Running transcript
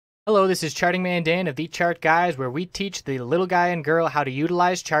Hello, this is Charting Man Dan of TheChartGuys, where we teach the little guy and girl how to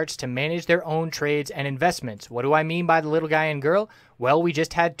utilize charts to manage their own trades and investments. What do I mean by the little guy and girl? Well, we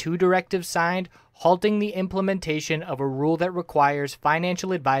just had two directives signed halting the implementation of a rule that requires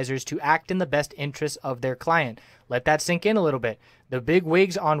financial advisors to act in the best interests of their client. Let that sink in a little bit. The big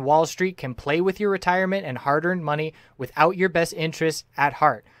wigs on Wall Street can play with your retirement and hard-earned money without your best interests at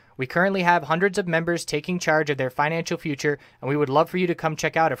heart. We currently have hundreds of members taking charge of their financial future, and we would love for you to come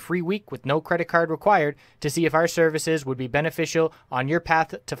check out a free week with no credit card required to see if our services would be beneficial on your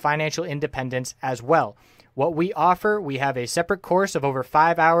path to financial independence as well. What we offer, we have a separate course of over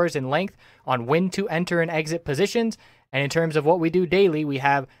 5 hours in length on when to enter and exit positions. And in terms of what we do daily, we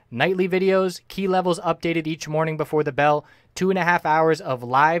have nightly videos, key levels updated each morning before the bell, 2.5 hours of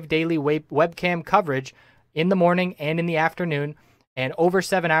live daily webcam coverage in the morning and in the afternoon, and over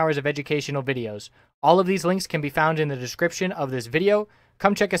 7 hours of educational videos. All of these links can be found in the description of this video.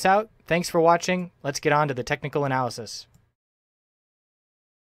 Come check us out. Thanks for watching. Let's get on to the technical analysis.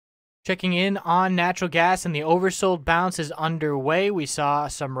 Checking in on natural gas, and the oversold bounce is underway. We saw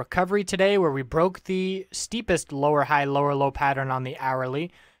some recovery today where we broke the steepest lower high, lower low pattern on the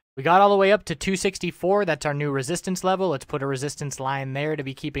hourly. We got all the way up to 264. That's our new resistance level. Let's put a resistance line there to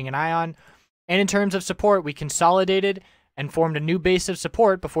be keeping an eye on. And in terms of support, we consolidated and formed a new base of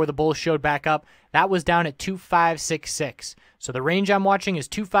support before the bulls showed back up. That was down at 2566. So the range I'm watching is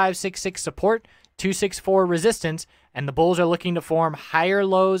 2566 support, 264 resistance, and the bulls are looking to form higher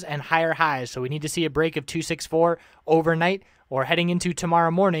lows and higher highs. So we need to see a break of 264 overnight or heading into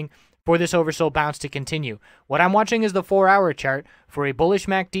tomorrow morning for this oversold bounce to continue. What I'm watching is the 4-hour chart for a bullish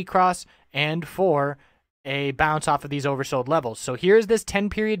MACD cross and for a bounce off of these oversold levels. So here's this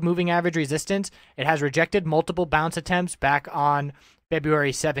 10-period moving average resistance. It has rejected multiple bounce attempts back on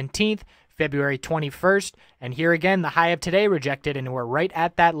February 17th, February 21st, and here again, the high of today rejected, and we're right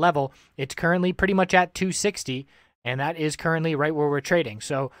at that level. It's currently pretty much at 260, and that is currently right where we're trading.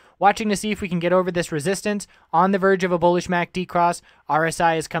 So watching to see if we can get over this resistance on the verge of a bullish MACD cross.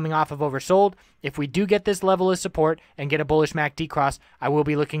 RSI is coming off of oversold. If we do get this level of support and get a bullish MACD cross, I will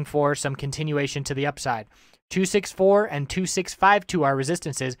be looking for some continuation to the upside. 264 and 2652 are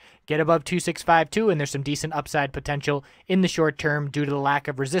resistances. Get above 2652 and there's some decent upside potential in the short term due to the lack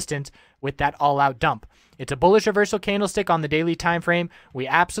of resistance with that all-out dump. It's a bullish reversal candlestick on the daily time frame. We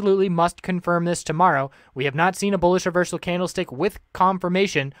absolutely must confirm this tomorrow. We have not seen a bullish reversal candlestick with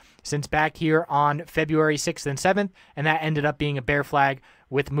confirmation since back here on February 6th and 7th, and that ended up being a bear flag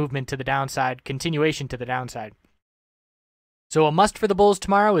with movement to the downside, continuation to the downside. So a must for the bulls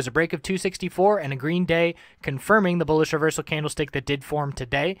tomorrow is a break of 264 and a green day, confirming the bullish reversal candlestick that did form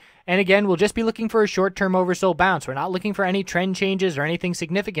today. And again, we'll just be looking for a short-term oversold bounce. We're not looking for any trend changes or anything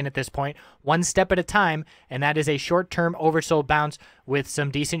significant at this point, one step at a time, and that is a short-term oversold bounce with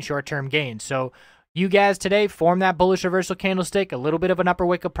some decent short-term gains. So you guys today form that bullish reversal candlestick, a little bit of an upper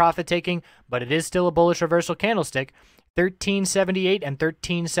wick of profit taking, but it is still a bullish reversal candlestick. 1378 and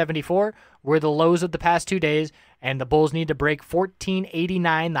 1374 were the lows of the past 2 days, and the bulls need to break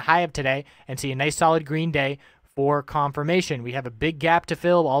 1489, the high of today, and see a nice solid green day for confirmation. We have a big gap to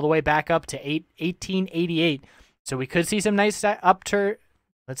fill all the way back up to 1888, so we could see some nice upturn.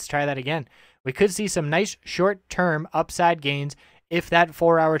 Let's try that again. We could see some nice short-term upside gains if that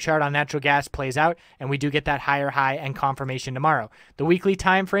 4-hour chart on natural gas plays out and we do get that higher high and confirmation tomorrow. The weekly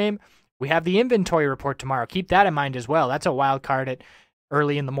time frame, we have the inventory report tomorrow. Keep that in mind as well. That's a wild card at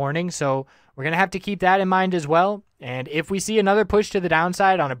early in the morning, so we're going to have to keep that in mind as well. And if we see another push to the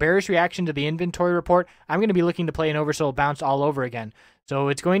downside on a bearish reaction to the inventory report, I'm going to be looking to play an oversold bounce all over again. So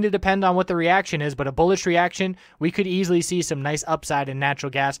it's going to depend on what the reaction is, but a bullish reaction, we could easily see some nice upside in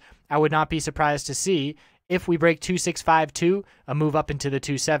natural gas. I would not be surprised to see, if we break 2652, a move up into the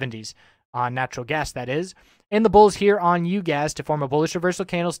 270s on natural gas, that is. And the bulls here on UGAS to form a bullish reversal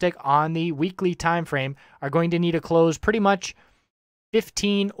candlestick on the weekly time frame are going to need a close pretty much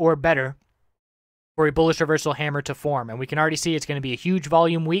 15 or better for a bullish reversal hammer to form. And we can already see it's going to be a huge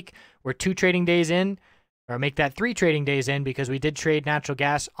volume week. We're 2 trading days in, or make that 3 trading days in, because we did trade natural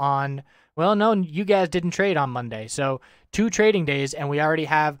gas on, well, no, you guys didn't trade on Monday. So 2 trading days, and we already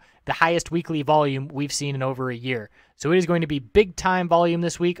have the highest weekly volume we've seen in over a year. So it is going to be big time volume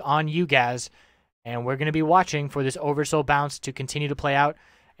this week on UGAS, and we're going to be watching for this oversold bounce to continue to play out.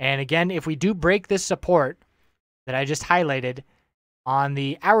 And again, if we do break this support that I just highlighted on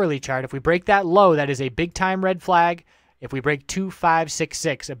the hourly chart, if we break that low, that is a big time red flag. If we break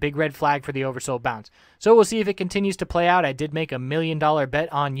 2566, a big red flag for the oversold bounce. So we'll see if it continues to play out. I did make a $1 million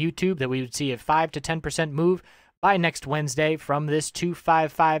bet on YouTube that we would see a 5 to 10% move by next Wednesday from this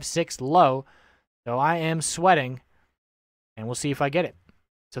 2556 low. So I am sweating, and we'll see if I get it.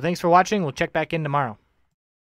 So thanks for watching. We'll check back in tomorrow.